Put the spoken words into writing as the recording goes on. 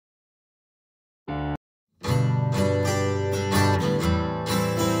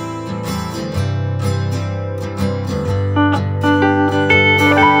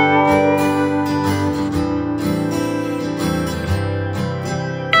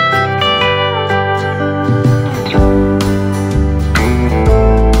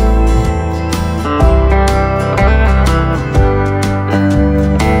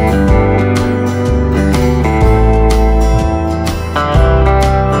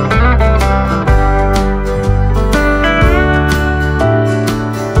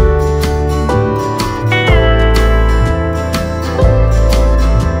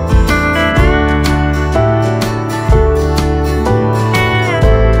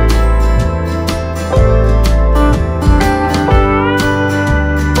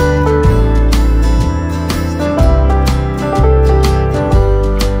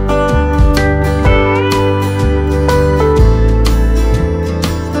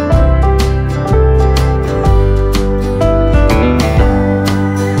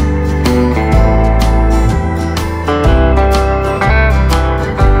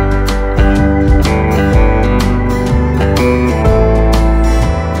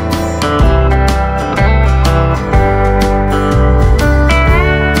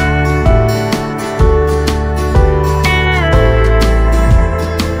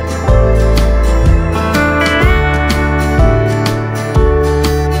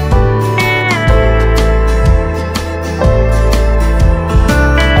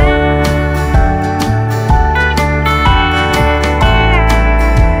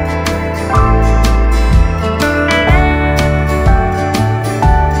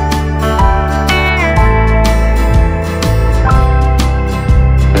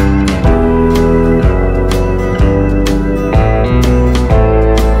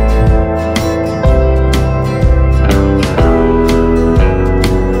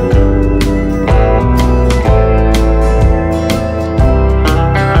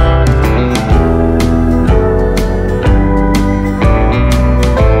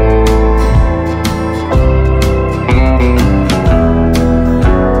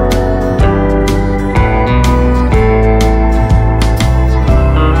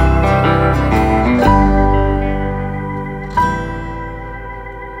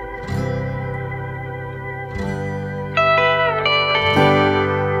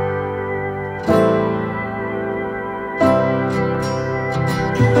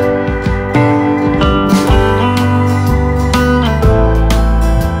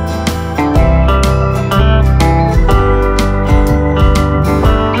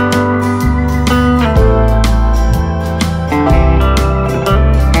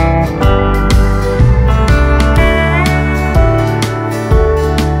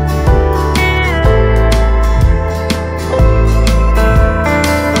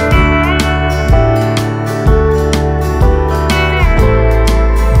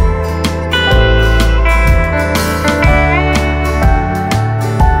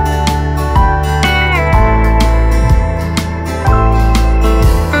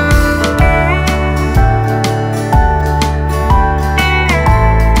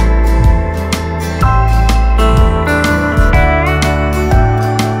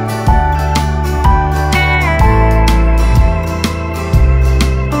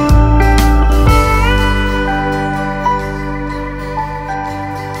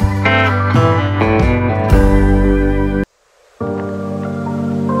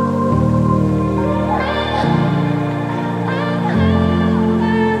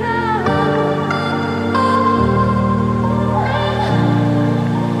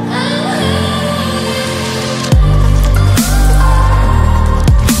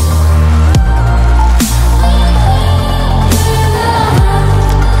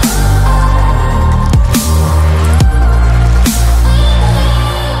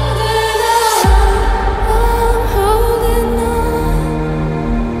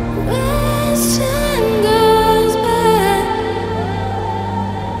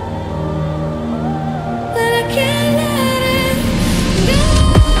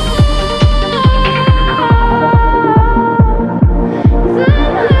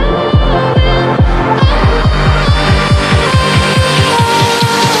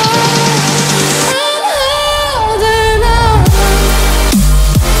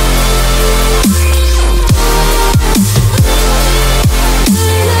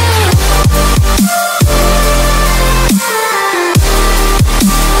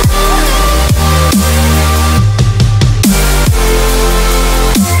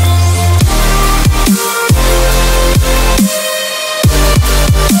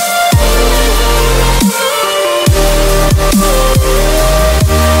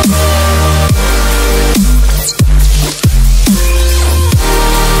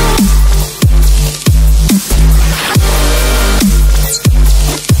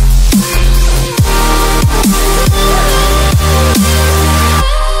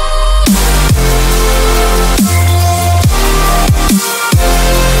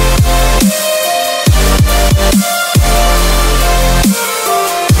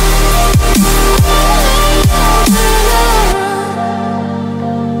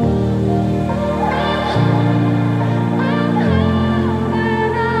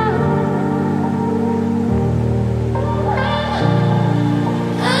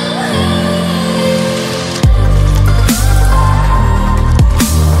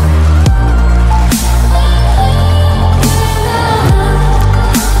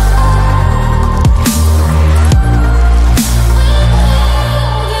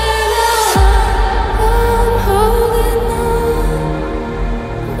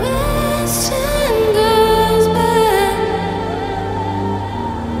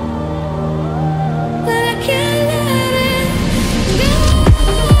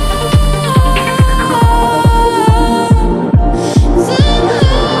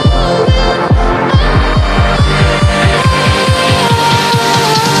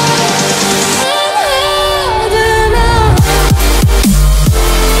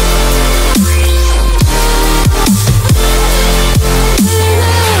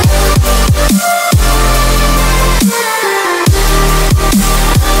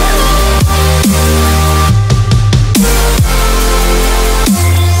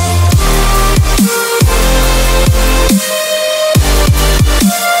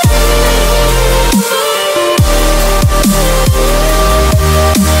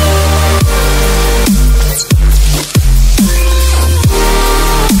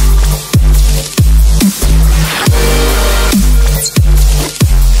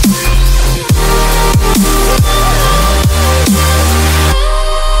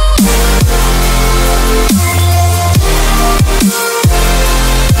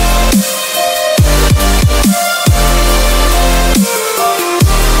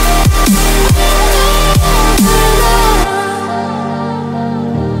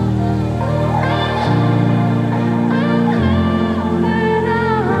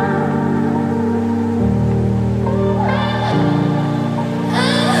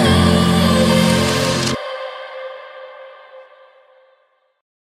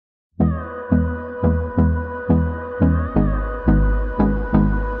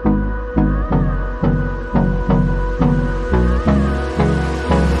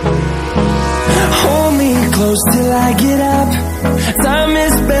close till I get up. Time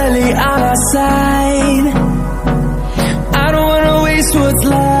is barely on our side. I don't wanna waste what's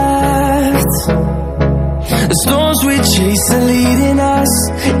left. The storms we chase are leading us,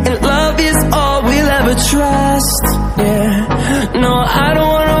 and love is all we'll ever trust. Yeah, no, I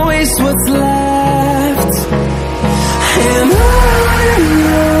don't wanna waste what's left. And on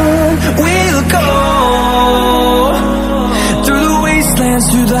we'll go, through the wastelands,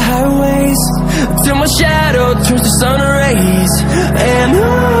 through the highways, till my shadow turns to sun rays. And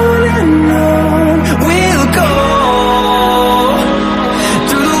on we'll go,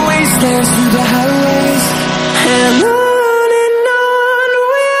 through the wastelands, through the highways, and on we'll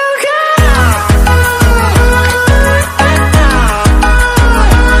go.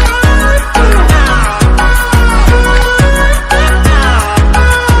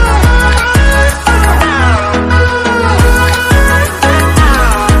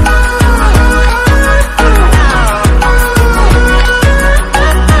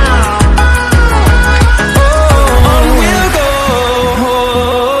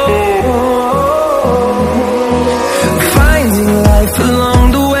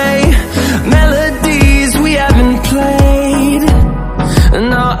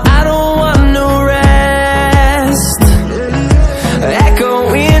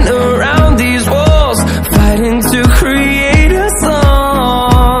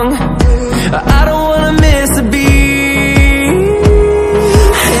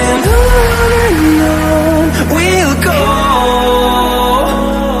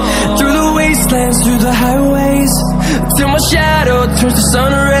 Through the highways, till my shadow turns to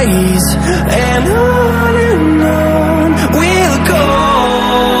sun rays. And on we'll go,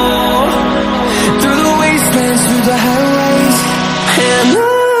 through the wastelands, through the highways, and on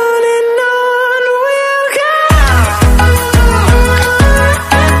we'll go.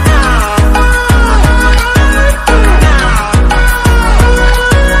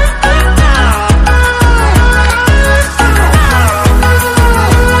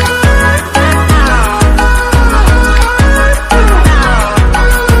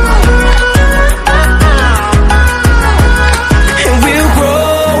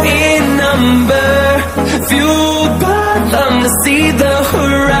 See the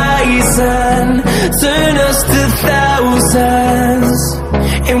horizon, turn us to thousands,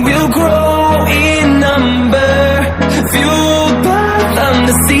 and we'll grow in number, fueled by them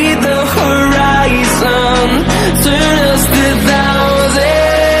to see the horizon, turn us to thousands.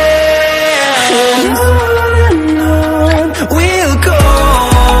 And on we'll go,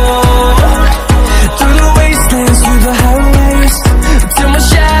 through the wastelands, through the highways, till my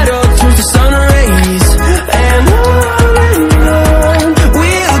shadow turns to sun rays. And on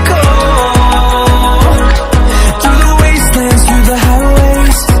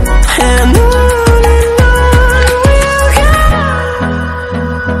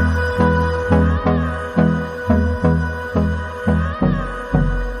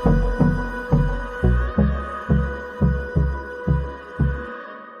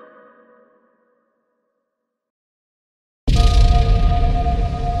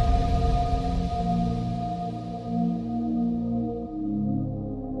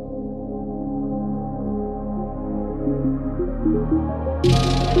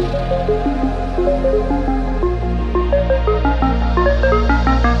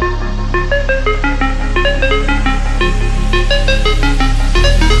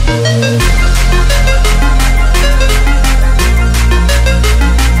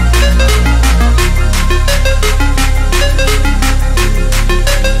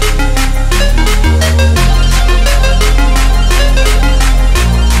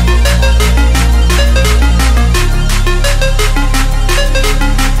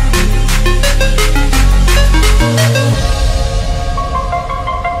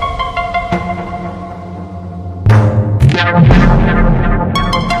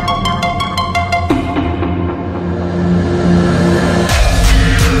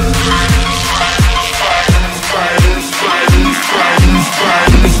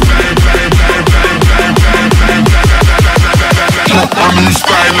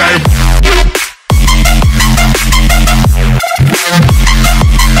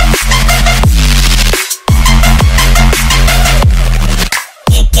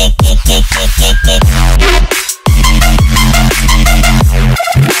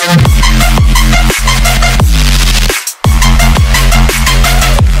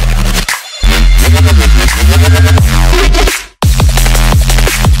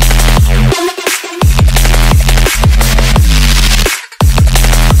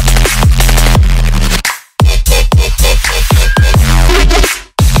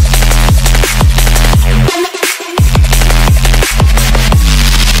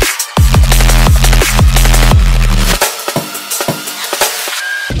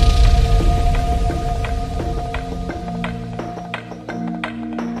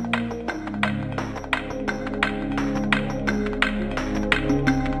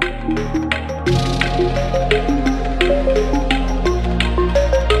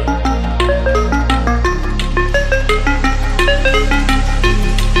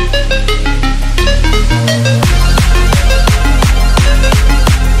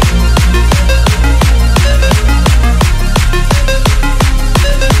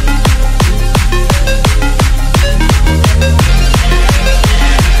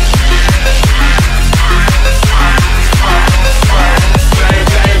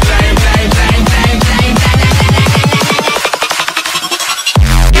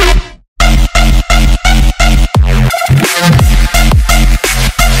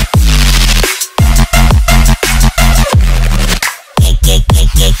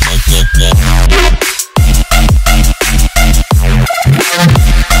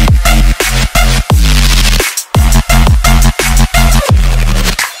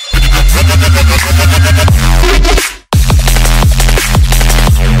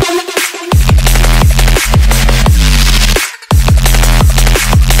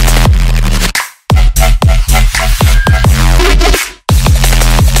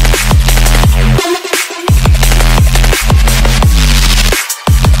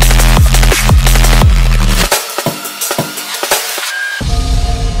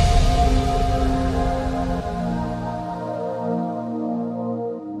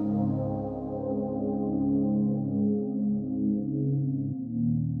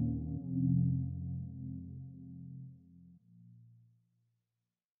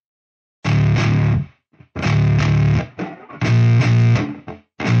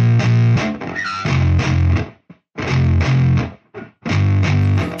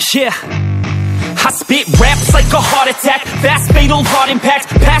Yeah, I spit raps like a heart attack, fast fatal heart impact,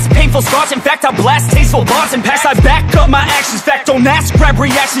 past painful scars. In fact, I blast tasteful bars and packs. I back up my actions, fact don't ask, grab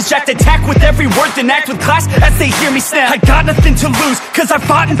reactions, jacked attack with every word, then act with class as they hear me snap. I got nothing to lose, cause I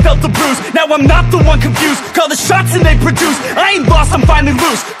fought and felt the bruise. Now I'm not the one confused, call the shots and they produce. I ain't lost, I'm finally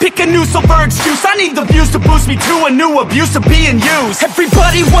loose, pick a new silver excuse. I need the views to boost me to a new abuse of being used.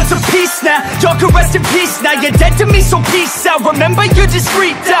 Everybody wants a piece now, y'all can rest in peace now. You're dead to me, so peace out, remember you're just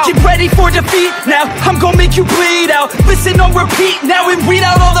freaked out. Get ready for defeat now, I'm gonna make you bleed out. Listen on repeat now and weed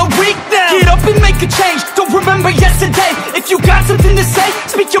out all the weak now. Get up and make a change, don't remember yesterday. If you got something to say,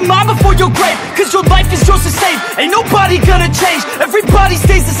 speak your mind before your grave, cause your life is yours to save. Ain't nobody gonna change, everybody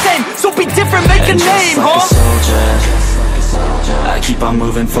stays the same. So be different, make a name, like a soldier, I keep on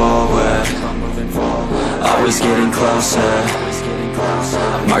moving forward, always getting closer,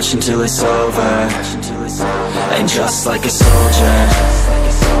 I march until it's over. And just like a soldier,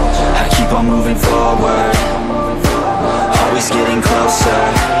 I keep on moving forward, always getting closer,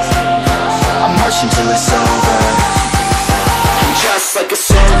 I march until it's over. And just like a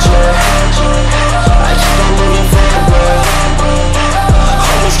soldier, I keep on moving forward,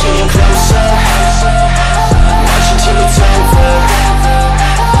 always getting closer, march until it's over.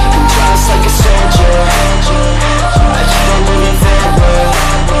 And just like a soldier, I keep on moving forward,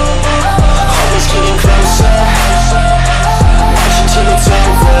 always getting closer, march until it's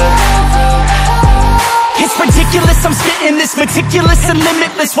over. It's ridiculous, I'm spitting this meticulous and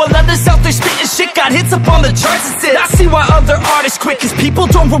limitless, while others out there spitting shit got hits up on the charts and shit. I see why other artists quit, cause people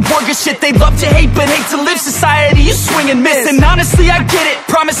don't reward your shit. They love to hate but hate to live. Society, you swing and miss. And honestly, I get it,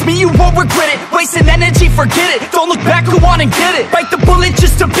 promise me you won't regret it. Wasting energy, forget it, don't look back, go on and get it. Bite the bullet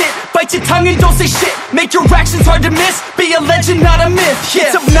just a bit, bite your tongue and don't say shit. Make your actions hard to miss, be a legend, not a myth.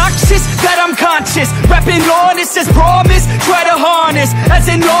 Yeah. It's obnoxious that I'm conscious, rapping honest as promise. Try to harness, as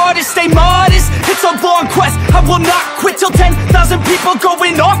an artist, stay modest. It's a long quest, I will not quit till 10,000 people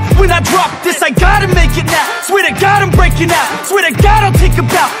going off when I drop this. I gotta make it now, swear to God I'm breaking out, swear to God I'll take a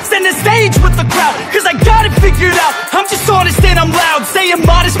bow, stand the stage with the crowd, cause I got it figured out. I'm just honest and I'm loud, saying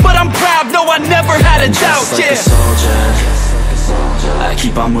modest but I'm proud, no I never had a doubt. Just like a soldier, I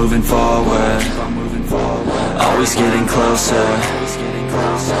keep on moving forward, always getting closer,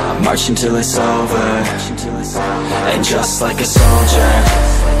 I march until it's over. And just like a soldier,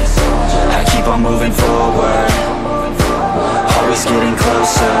 I keep on moving forward, always getting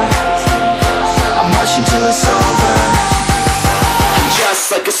closer, I march until it's over. And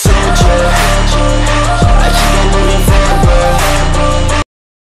just like a soldier,